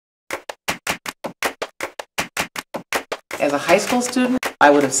As a high school student, I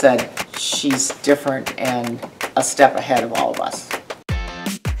would have said she's different and a step ahead of all of us.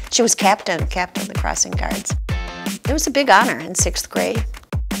 She was captain of the Crossing Guards. It was a big honor in 6th grade.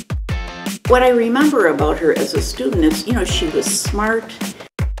 What I remember about her as a student is, she was smart.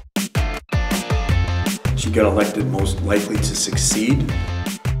 She got elected most likely to succeed.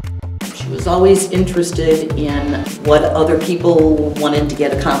 She was always interested in what other people wanted to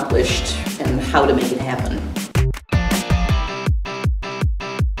get accomplished and how to make it happen.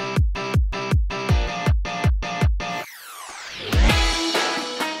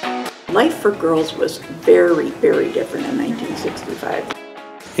 Life for girls was very, very different in 1965.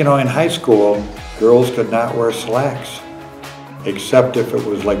 In high school, girls could not wear slacks, except if it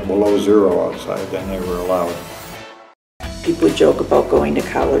was like below 0 outside, then they were allowed. People would joke about going to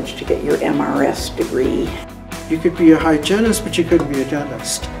college to get your MRS degree. You could be a hygienist, but you couldn't be a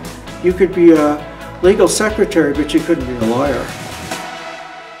dentist. You could be a legal secretary, but you couldn't be a lawyer.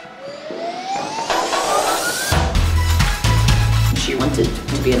 She wanted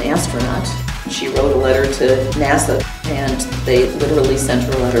to be an astronaut. She wrote a letter to NASA, and they literally sent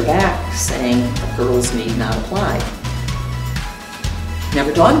her a letter back saying girls need not apply.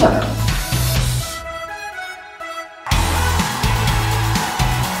 Never dawned on her.